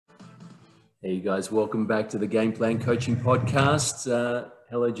Hey guys, welcome back to the Game Plan Coaching Podcast.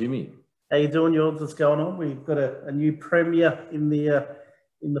 Hello, Jimmy. How you doing, Yiorgs? What's going on? We've got a new premier in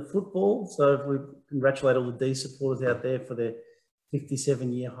the football, so we congratulate all the D supporters out there for their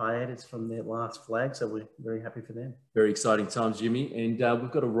 57-year hiatus from their last flag. So we're very happy for them. Very exciting times, Jimmy, and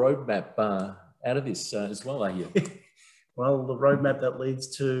we've got a roadmap out of this as well, I hear. Well, the roadmap that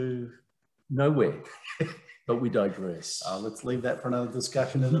leads to nowhere. But we digress. Let's leave that for another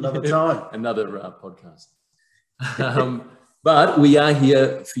discussion at another time. Another podcast. But we are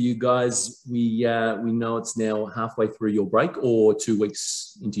here for you guys. We know it's now halfway through your break or 2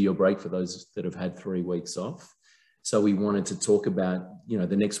 weeks into your break for those that have had 3 weeks off. So we wanted to talk about,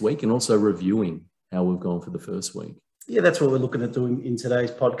 the next week and also reviewing how we've gone for the first week. Yeah, that's what we're looking at doing in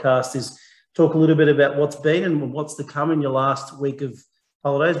today's podcast is talk a little bit about what's been and what's to come in your last week of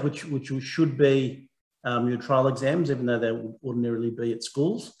holidays, which should be your trial exams, even though they would ordinarily be at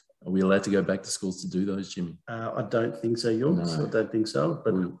schools. Are we allowed to go back to schools to do those, Jimmy? I don't think so, Yiorgs. No. I don't think so.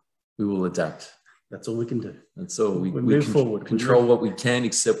 But we will adapt. That's all we can do. That's all. We move forward. Control what we can,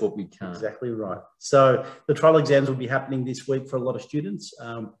 accept what we can't. Exactly right. So the trial exams will be happening this week for a lot of students,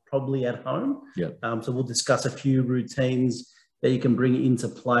 probably at home. Yep. So we'll discuss a few routines that you can bring into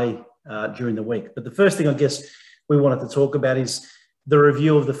play during the week. But the first thing I guess we wanted to talk about is the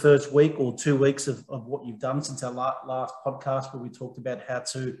review of the first week or 2 weeks of what you've done since our last podcast, where we talked about how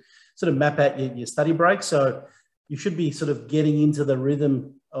to sort of map out your study break. So you should be sort of getting into the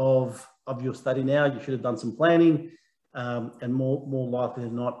rhythm of your study now. You should have done some planning, and more likely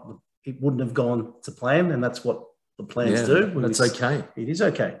than not, it wouldn't have gone to plan, and that's what the plans do. That's okay. It is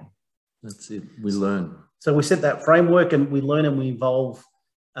okay. That's it. We learn. So we set that framework, and we learn and we evolve,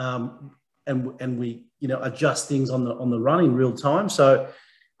 and we adjust things on the run in real time. So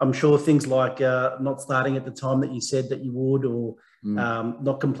I'm sure things like not starting at the time that you said that you would, or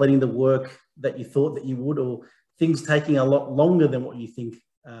not completing the work that you thought that you would, or things taking a lot longer than what you think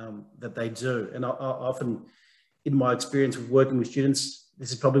that they do. And I often, in my experience with working with students,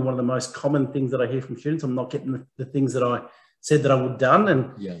 this is probably one of the most common things that I hear from students. I'm not getting the things that I said that I would have done.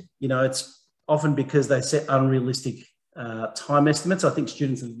 And, it's often because they set unrealistic time estimates. I think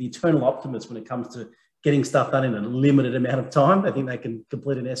students are the eternal optimists when it comes to getting stuff done in a limited amount of time. They think they can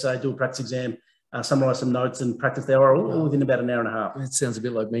complete an essay, do a practice exam, summarize some notes and practice the hour all within about an hour and a half. That sounds a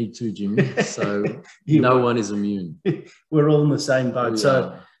bit like me too, Jimmy. So no one is immune. We're all in the same boat.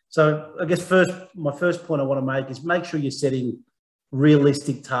 So I guess my first point I want to make is make sure you're setting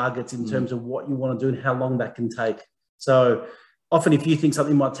realistic targets in terms of what you want to do and how long that can take. So often if you think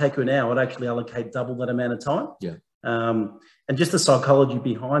something might take you an hour, I'd actually allocate double that amount of time. Yeah. And just the psychology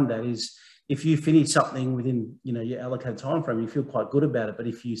behind that is if you finish something within, your allocated time frame, you feel quite good about it. But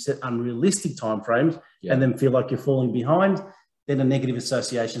if you set unrealistic time frames and then feel like you're falling behind, then a negative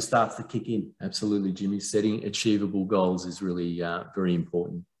association starts to kick in. Absolutely, Jimmy. Setting achievable goals is really very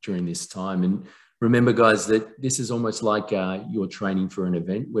important during this time. And remember, guys, that this is almost like you're training for an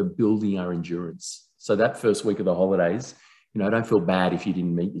event. We're building our endurance. So that first week of the holidays, don't feel bad if you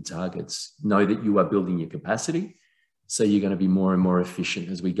didn't meet your targets. Know that you are building your capacity. So you're going to be more and more efficient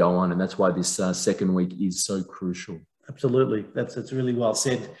as we go on. And that's why this second week is so crucial. Absolutely. That's really well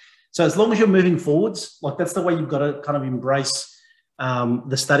said. So as long as you're moving forwards, like that's the way you've got to kind of embrace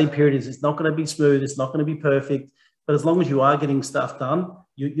the study period. Is it's not going to be smooth. It's not going to be perfect. But as long as you are getting stuff done,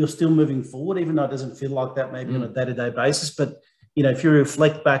 you're still moving forward, even though it doesn't feel like that maybe on a day-to-day basis. But, if you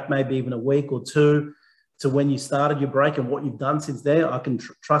reflect back maybe even a week or two to when you started your break and what you've done since there, I can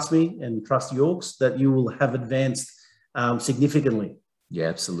trust me and trust Yiorgs that you will have advanced significantly. Yeah,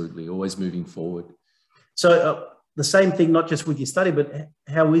 absolutely. Always moving forward. So the same thing, not just with your study, but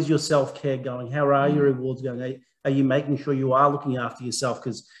how is your self-care going? How are your rewards going? Are you making sure you are looking after yourself?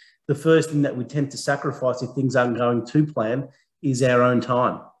 Because the first thing that we tend to sacrifice if things aren't going to plan is our own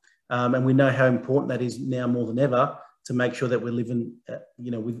time. And we know how important that is now more than ever to make sure that we're living,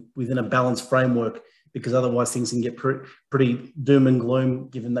 within a balanced framework, because otherwise things can get pretty doom and gloom,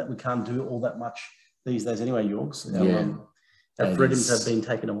 given that we can't do all that much these days anyway, Yiorgs. Our freedoms have been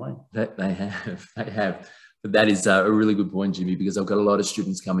taken away. They have. But that is a really good point, Jimmy, because I've got a lot of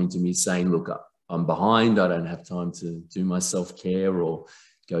students coming to me saying, look, I'm behind. I don't have time to do my self-care or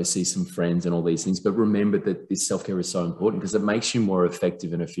go see some friends and all these things. But remember that this self-care is so important because it makes you more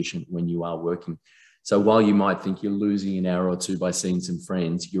effective and efficient when you are working. So while you might think you're losing an hour or two by seeing some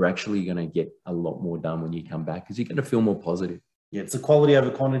friends, you're actually going to get a lot more done when you come back because you're going to feel more positive. Yeah, it's a quality over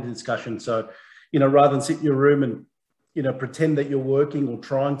quantity discussion. So, rather than sit in your room and, pretend that you're working or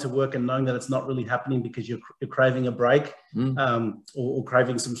trying to work and knowing that it's not really happening because you're craving a break or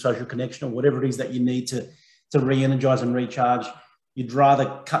craving some social connection or whatever it is that you need to re-energize and recharge, you'd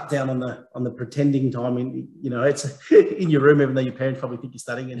rather cut down on the pretending time in, it's in your room, even though your parents probably think you're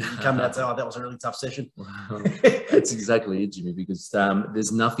studying, and you come out and say, oh, that was a really tough session. Wow. That's exactly it, Jimmy, because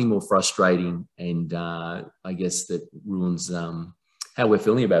there's nothing more frustrating and I guess that ruins how we're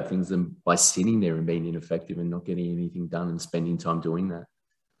feeling about things than by sitting there and being ineffective and not getting anything done and spending time doing that.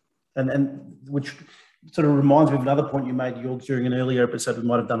 And which sort of reminds me of another point you made, Yiorgs, during an earlier episode we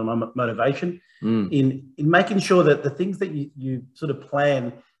might have done on motivation, in making sure that the things that you sort of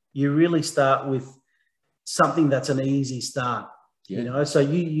plan, you really start with something that's an easy start. Yeah. So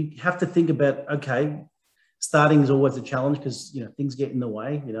you have to think about, okay, starting is always a challenge because things get in the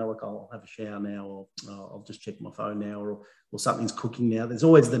way. Like I'll have a shower now, or I'll just check my phone now, or something's cooking now. There's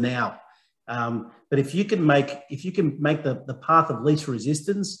always the now. But if you can make the path of least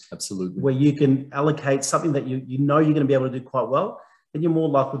resistance, absolutely, where you can allocate something that you're going to be able to do quite well, then you're more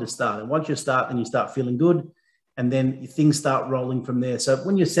likely to start. And once you start, then you start feeling good, and then things start rolling from there. So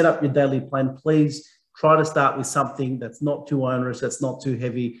when you set up your daily plan, please try to start with something that's not too onerous, that's not too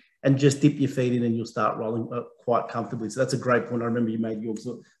heavy, and just dip your feet in and you'll start rolling quite comfortably. So that's a great point. I remember you made yours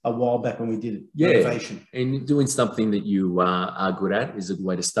a while back when we did it. Yeah, motivation. And doing something that you are good at is a good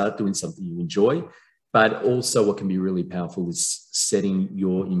way to start, doing something you enjoy. But also what can be really powerful is setting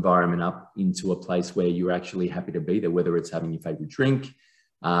your environment up into a place where you're actually happy to be there, whether it's having your favorite drink,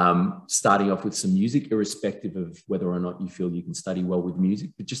 starting off with some music, irrespective of whether or not you feel you can study well with music,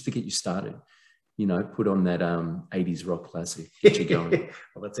 but just to get you started. Put on that 80s rock classic. Get you going.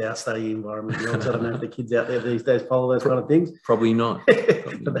 Well, that's our study environment. I don't know if the kids out there these days follow those kind of things. Probably not.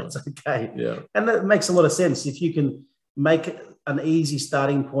 But that's okay. Yeah. And that makes a lot of sense. If you can make an easy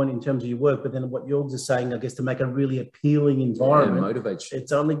starting point in terms of your work, but then what Yiorgs is saying, I guess, to make a really appealing environment, motivates you.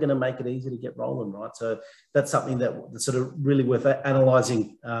 It's only going to make it easy to get rolling, right? So that's something that's sort of really worth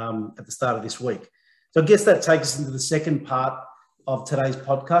analysing at the start of this week. So I guess that takes us into the second part of today's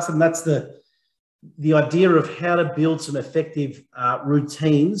podcast, and that's the idea of how to build some effective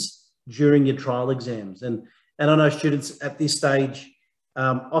routines during your trial exams. And I know students at this stage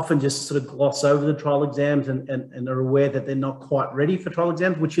often just sort of gloss over the trial exams and are aware that they're not quite ready for trial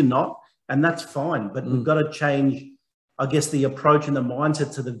exams, which you're not, and that's fine. But we've got to change, I guess, the approach and the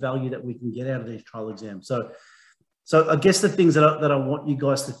mindset to the value that we can get out of these trial exams. So I guess the things that I want you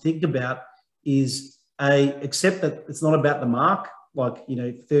guys to think about is, accept that it's not about the mark, like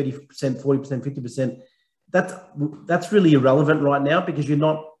 30%, 40%, 50%. That's really irrelevant right now because you're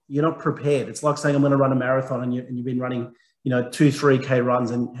not prepared. It's like saying I'm going to run a marathon and you've been running 2-3K runs,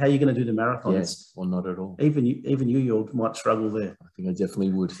 and how are you going to do the marathon? Yes, well, not at all. Even you Yiorgs, might struggle there. I think I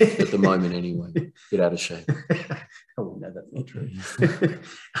definitely would at the moment anyway. Get out of shape. Oh no, that's not true.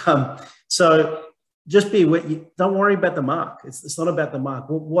 So just be aware. Don't worry about the mark. It's not about the mark.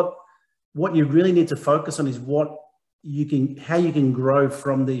 What you really need to focus on is how you can grow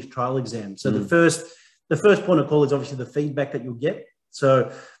from these trial exams. So the first point of call is obviously the feedback that you'll get.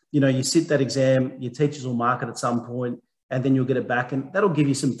 So, you sit that exam, your teachers will mark it at some point, and then you'll get it back, and that'll give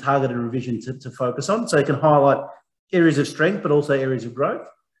you some targeted revision to focus on. So you can highlight areas of strength, but also areas of growth.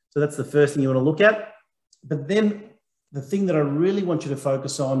 So that's the first thing you want to look at. But then the thing that I really want you to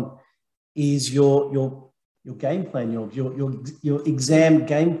focus on is your game plan, your exam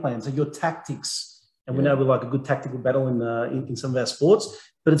game plan. So your tactics. And we know we like a good tactical battle in some of our sports,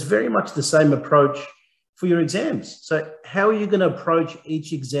 but it's very much the same approach for your exams. So how are you going to approach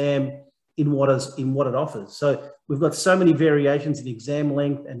each exam in what it offers? So we've got so many variations in exam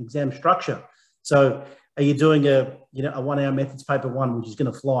length and exam structure. So are you doing a 1 hour methods paper 1, which is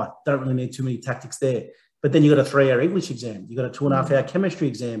going to fly? Don't really need too many tactics there. But then you've got a 3-hour English exam. You've got a 2.5-hour chemistry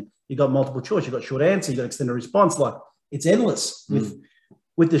exam. You've got multiple choice. You've got short answer. You've got extended response. Like, it's endless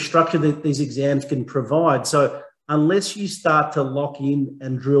with the structure that these exams can provide. So unless you start to lock in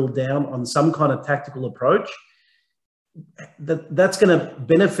and drill down on some kind of tactical approach, that's going to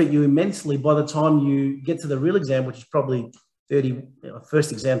benefit you immensely by the time you get to the real exam, which is probably 30,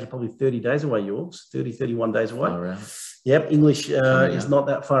 first exams are probably 30 days away, Yiorgs, 30, 31 days away. All right. Yep, English is not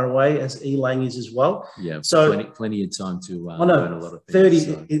that far away, as E-Lang is as well. Yeah, so plenty of time to learn a lot of things. 30,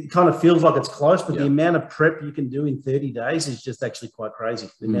 so. It kind of feels like it's close, but the amount of prep you can do in 30 days is just actually quite crazy.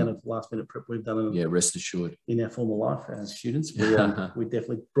 The amount of last-minute prep we've done rest assured. In our formal life as students. We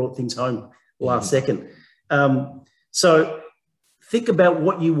definitely brought things home last second. So think about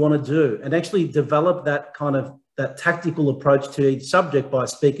what you want to do and actually develop that tactical approach to each subject by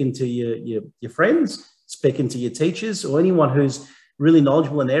speaking to your friends, speaking to your teachers, or anyone who's really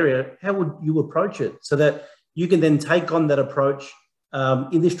knowledgeable in the area. How would you approach it so that you can then take on that approach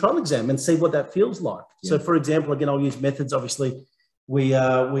in this trial exam and see what that feels like? So for example, again, I'll use methods. Obviously, We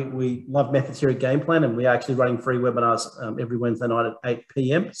love methods here at Game Plan, and we're actually running free webinars every Wednesday night at 8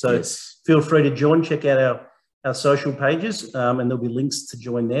 p.m. So Yes. feel free to join. Check out our social pages, and there'll be links to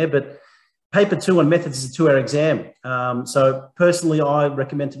join there. But paper 2 on methods is a 2-hour exam. So personally, I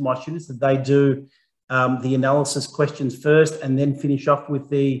recommend to my students that they do the analysis questions first, and then finish off with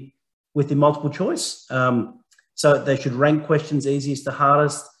the multiple choice. So they should rank questions easiest to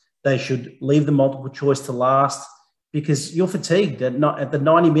hardest. They should leave the multiple choice to last, because you're fatigued at the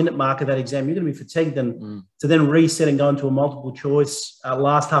 90-minute mark of that exam. You're going to be fatigued, and to then reset and go into a multiple choice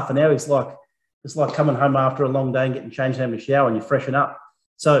last half an hour, it's like coming home after a long day and getting changed and having a shower, and you freshen up.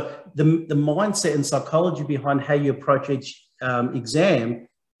 So the mindset and psychology behind how you approach each exam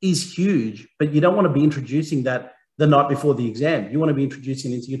is huge, but you don't want to be introducing that the night before the exam. You want to be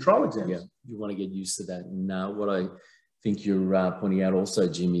introducing it into your trial exams. Yeah, you want to get used to that. And what I think you're pointing out also,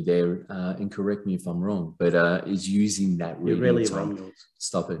 Jimmy, there, and correct me if I'm wrong, but is using that reading You're really time. wrong.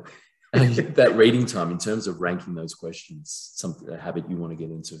 Stop it. That reading time in terms of ranking those questions, a habit you want to get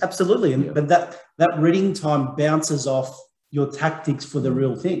into. Absolutely. But that reading time bounces off your tactics for the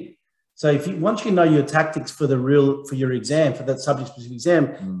real thing. So once you know your tactics for your exam, for that subject specific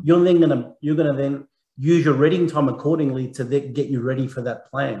exam, you're gonna then use your reading time accordingly to get you ready for that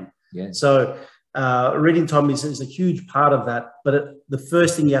plan. Yeah. So reading time is a huge part of that. But the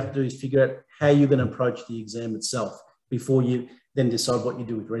first thing you have to do is figure out how you're going to approach the exam itself before you then decide what you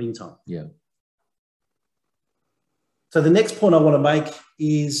do with reading time. Yeah. So the next point I want to make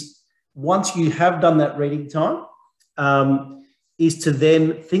is, once you have done that reading time, is to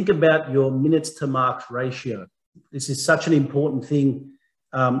then think about your minutes to marks ratio. This is such an important thing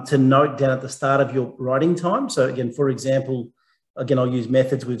to note down at the start of your writing time. So again, for example, I'll use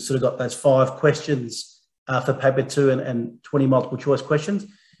methods. We've sort of got those 5 questions for paper 2 and 20 multiple choice questions.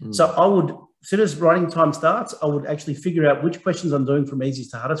 So I would, as soon as writing time starts, I would actually figure out which questions I'm doing from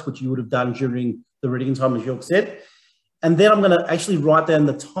easiest to hardest, which you would have done during the reading time, as Yiorgs said. And then I'm going to actually write down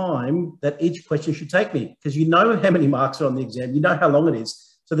the time that each question should take me, because you know how many marks are on the exam, you know how long it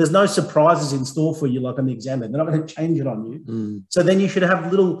is. So there's no surprises in store for you like on the exam. They're not going to change it on you. So then you should have a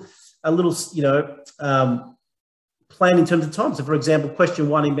little plan in terms of time. So for example, question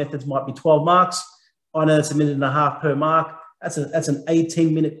 1 in methods might be 12 marks. I know that's 1.5 minutes per mark. That's an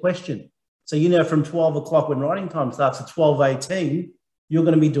 18-minute question. So from 12 o'clock when writing time starts to 12:18, you're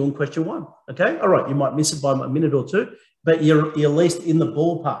going to be doing question 1. Okay. All right. You might miss it by a minute or 2, but you're at least in the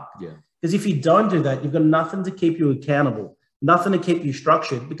ballpark. Yeah. Because if you don't do that, you've got nothing to keep you accountable, nothing to keep you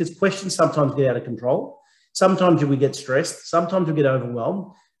structured, because questions sometimes get out of control. Sometimes we get stressed. Sometimes we get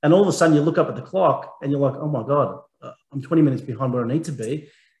overwhelmed. And all of a sudden you look up at the clock and you're like, oh my God, I'm 20 minutes behind where I need to be.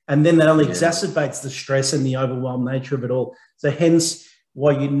 And then that only exacerbates the stress and the overwhelmed nature of it all. So hence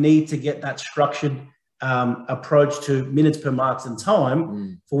why you need to get that structured approach to minutes per marks and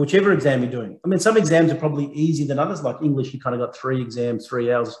time for whichever exam you're doing. I mean, some exams are probably easier than others. Like English, you kind of got 3 exams,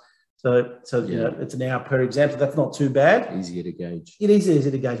 3 hours. So it's an hour per exam. So that's not too bad. Easier to gauge. It is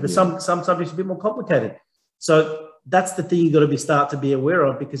easier to gauge, but some subjects are a bit more complicated. So that's the thing you've got to start to be aware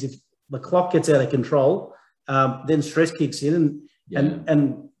of, because if the clock gets out of control, then stress kicks in.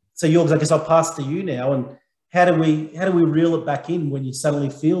 And so Yiorgs, I guess I'll pass to you now. And how do we reel it back in when you suddenly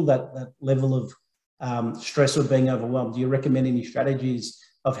feel that level of stress or being overwhelmed? Do you recommend any strategies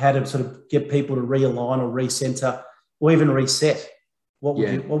of how to sort of get people to realign or recenter or even reset? What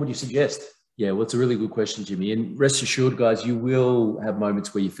would you suggest? Yeah, well, it's a really good question, Jimmy. And rest assured, guys, you will have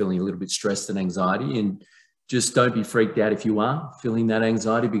moments where you're feeling a little bit stressed and anxiety, and just don't be freaked out if you are feeling that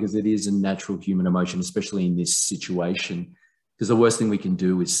anxiety, because it is a natural human emotion, especially in this situation. Because the worst thing we can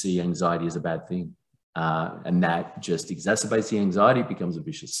do is see anxiety as a bad thing. And that just exacerbates the anxiety. It becomes a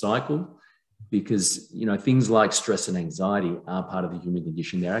vicious cycle, because, things like stress and anxiety are part of the human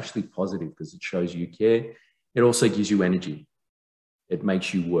condition. They're actually positive because it shows you care. It also gives you energy. It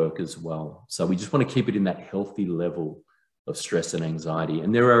makes you work as well. So we just want to keep it in that healthy level of stress and anxiety.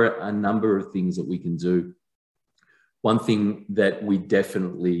 And there are a number of things that we can do. One thing that we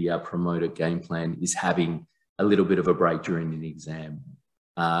definitely promote at Game Plan is having a little bit of a break during an exam.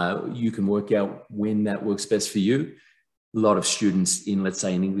 You can work out when that works best for you. A lot of students in, let's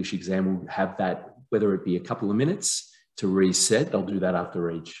say, an English exam will have that, whether it be a couple of minutes to reset. They'll do that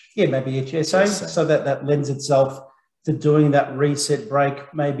after each. Yeah, maybe each essay. So that lends itself to doing that reset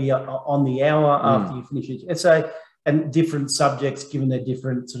break, maybe on the hour after you finish each essay. And different subjects, given their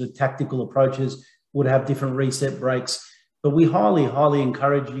different sort of tactical approaches, would have different reset breaks. But we highly, highly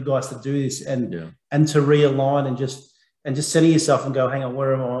encourage you guys to do this and to realign and just center yourself and go, hang on,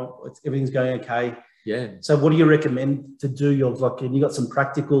 where am I? Everything's going okay. Yeah. So what do you recommend to do? Like, and you got some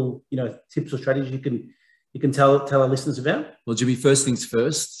practical, tips or strategies you can tell our listeners about? Well, Jimmy, first things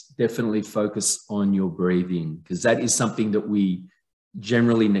first, definitely focus on your breathing, because that is something that we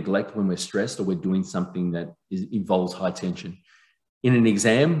generally neglect when we're stressed or we're doing something that involves high tension. In an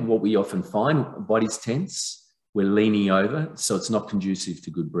exam, what we often find, body's tense, we're leaning over, so it's not conducive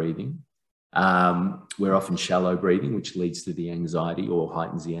to good breathing. We're often shallow breathing, which leads to the anxiety or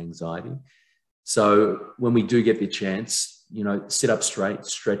heightens the anxiety. So when we do get the chance, sit up straight,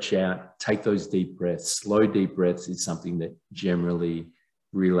 stretch out, take those deep breaths. Slow, deep breaths is something that generally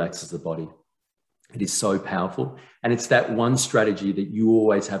relaxes the body. It is so powerful. And it's that one strategy that you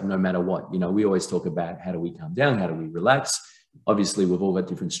always have no matter what. We always talk about how do we calm down? How do we relax? Obviously, we've all got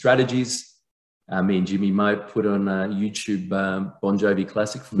different strategies. Me and Jimmy might put on YouTube Bon Jovi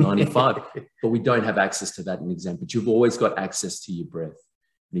classic from 95, but we don't have access to that in exam. But you've always got access to your breath.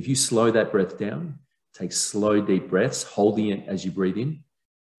 And if you slow that breath down, take slow, deep breaths, holding it as you breathe in.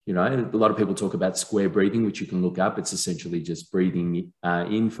 A lot of people talk about square breathing, which you can look up. It's essentially just breathing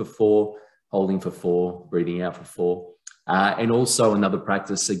in for 4, holding for 4, breathing out for 4. And also another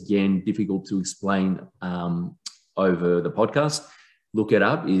practice, again, difficult to explain over the podcast, look it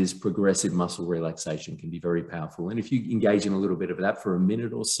up, is progressive muscle relaxation. Can be very powerful. And if you engage in a little bit of that for a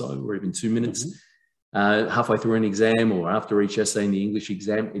minute or so, or even 2 minutes, halfway through an exam or after each essay in the English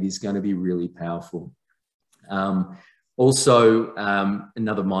exam, it is going to be really powerful. Also,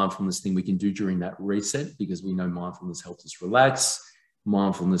 another mindfulness thing we can do during that reset, because we know mindfulness helps us relax.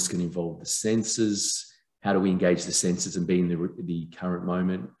 Mindfulness can involve the senses. How do we engage the senses and be in the current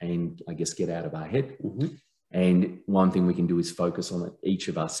moment and, I guess, get out of our head? And one thing we can do is focus on each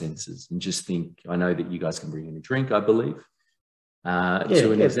of our senses and just think. I know that you guys can bring in a drink, I believe.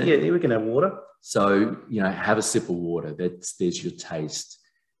 To an exam. Yeah, we can have water. So, have a sip of water. There's your taste.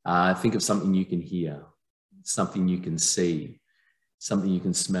 Think of something you can hear, something you can see, something you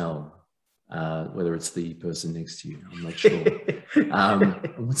can smell, whether it's the person next to you. I'm not sure.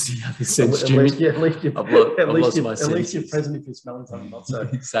 What's the other sense, Jimmy? At least you're present if you're smelling something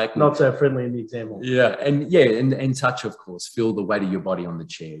not so friendly in the exam. And touch, of course. Feel the weight of your body on the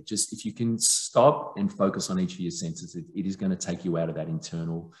chair. Just if you can stop and focus on each of your senses, it is going to take you out of that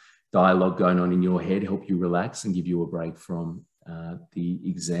internal dialogue going on in your head, help you relax and give you a break from the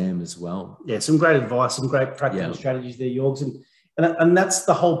exam as well. Yeah, some great advice, some great practical strategies there, Yiorgs. And that's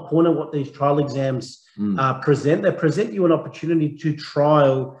the whole point of what these trial exams present. They present you an opportunity to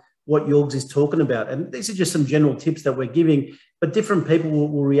trial what Yiorgs is talking about. And these are just some general tips that we're giving, but different people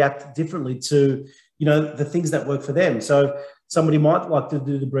will react differently to, the things that work for them. So somebody might like to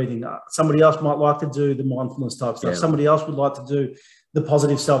do the breathing. Somebody else might like to do the mindfulness type stuff. Somebody else would like to do the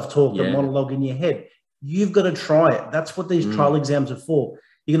positive self-talk, the monologue in your head. You've got to try it. That's what these trial exams are for.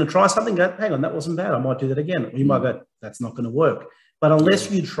 You're going to try something, go, hang on, that wasn't bad. I might do that again. Or you might go, that's not going to work. But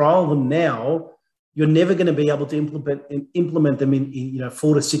unless you trial them now, you're never going to be able to implement them in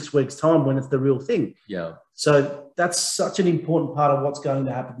 4 to 6 weeks' time when it's the real thing. Yeah. So that's such an important part of what's going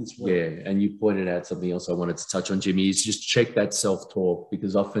to happen this week. Yeah, and you pointed out something else I wanted to touch on, Jimmy, is just check that self-talk,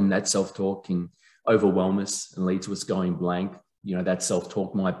 because often that self-talk can overwhelm us and lead to us going blank. That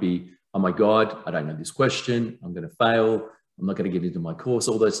self-talk might be, oh my God, I don't know this question. I'm going to fail. I'm not going to get into my course.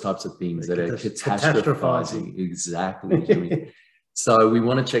 All those types of things that are catastrophizing. Exactly, Jimmy. So we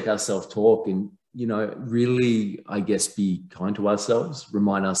want to check our self-talk and, really, I guess, be kind to ourselves,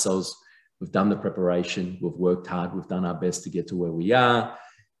 remind ourselves we've done the preparation, we've worked hard, we've done our best to get to where we are.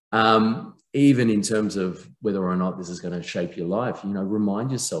 Even in terms of whether or not this is going to shape your life,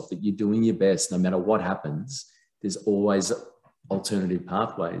 remind yourself that you're doing your best no matter what happens. There's always alternative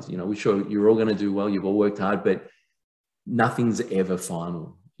pathways. We're sure you're all going to do well. You've all worked hard, but nothing's ever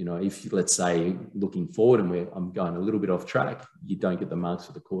final. If, let's say, looking forward and I'm going a little bit off track, you don't get the marks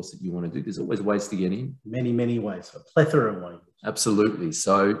for the course that you want to do. There's always ways to get in. Many, many ways. A plethora of ways. Absolutely.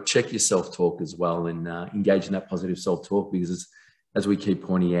 So check your self-talk as well and engage in that positive self-talk, because as we keep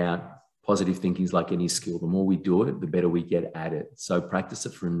pointing out, positive thinking is like any skill. The more we do it, the better we get at it. So practice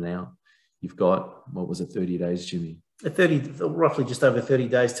it from now. You've got, 30 days, Jimmy? Roughly just over 30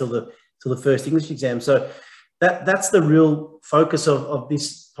 days till the first English exam. So that's the real focus of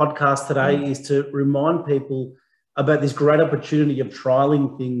this podcast today, is to remind people about this great opportunity of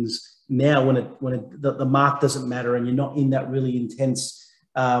trialing things now when the mark doesn't matter and you're not in that really intense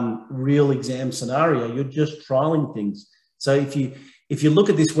real exam scenario. You're just trialing things. So if you look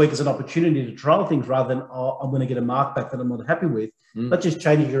at this week as an opportunity to trial things rather than, I'm going to get a mark back that I'm not happy with, that just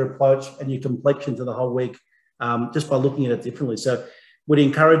changes your approach and your complexion to the whole week just by looking at it differently. So would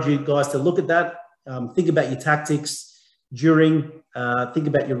encourage you guys to look at that. Think about your tactics during, think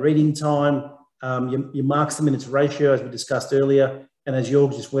about your reading time, your marks to minutes ratio, as we discussed earlier. And as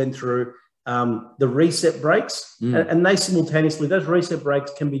Yiorgs just went through, the reset breaks, and they simultaneously, those reset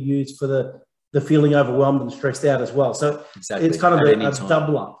breaks can be used for the feeling overwhelmed and stressed out as well. So it's kind of a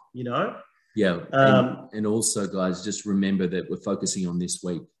double up, you know? Yeah. And also, guys, just remember that we're focusing on this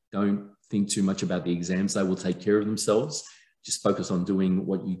week. Don't think too much about the exams. They will take care of themselves. Just focus on doing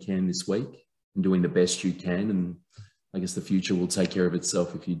what you can this week and doing the best you can. And I guess the future will take care of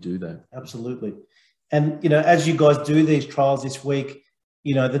itself if you do that. Absolutely. And, you know, as you guys do these trials this week,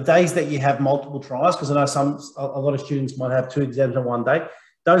 you know, the days that you have multiple trials, because I know a lot of students might have 2 exams on one day,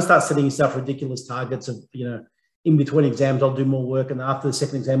 don't start setting yourself ridiculous targets of, you know, in between exams, I'll do more work, and after the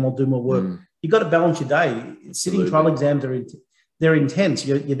second exam, I'll do more work. You've got to balance your day. Absolutely. Sitting trial exams they're intense.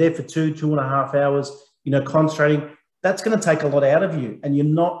 You're there for 2.5 hours, you know, concentrating. That's going to take a lot out of you, and you're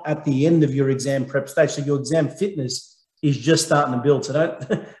not at the end of your exam prep stage. So your exam fitness is just starting to build. So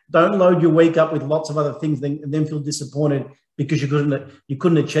don't load your week up with lots of other things and then feel disappointed because you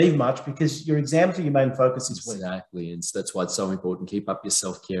couldn't achieve much, because your exams are your main focus this week. Exactly, and that's why it's so important. Keep up your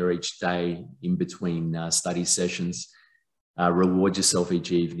self-care each day in between study sessions. Reward yourself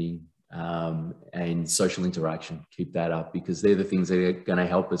each evening, and social interaction. Keep that up, because they're the things that are going to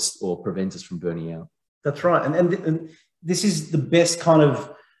help us or prevent us from burning out. That's right, and this is the best kind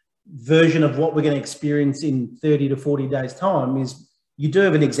of version of what we're going to experience in 30 to 40 days' time. Is you do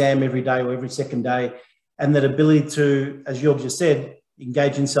have an exam every day or every second day, and that ability to, as Yiorgs just said,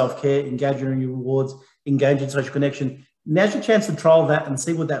 engage in self-care, engage in your rewards, engage in social connection. Now's your chance to trial that and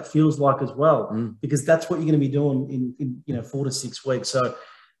see what that feels like as well, because that's what you're going to be doing in 4 to 6 weeks. So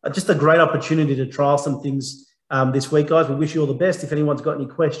just a great opportunity to trial some things this week, guys. We wish you all the best. If anyone's got any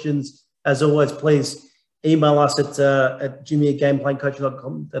questions, as always, please email us at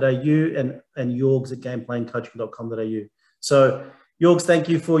jimmy@gameplancoaching.com.au and yiorgs@gameplancoaching.com.au. So, Yiorgs, thank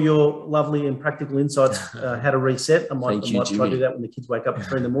you for your lovely and practical insights, how to reset. I might try to do that when the kids wake up at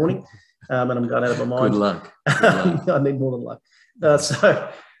 3 a.m. and I'm going out of my mind. Good luck. I need more than luck.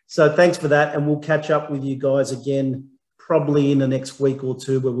 So thanks for that. And we'll catch up with you guys again, probably in the next week or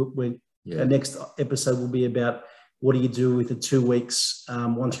two, where the next episode will be about what do you do with the 2 weeks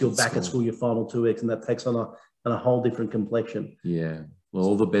once you're back at school, your final 2 weeks, and that takes on a whole different complexion. Yeah. Well,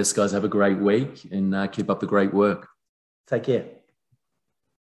 all the best, guys. Have a great week and keep up the great work. Take care.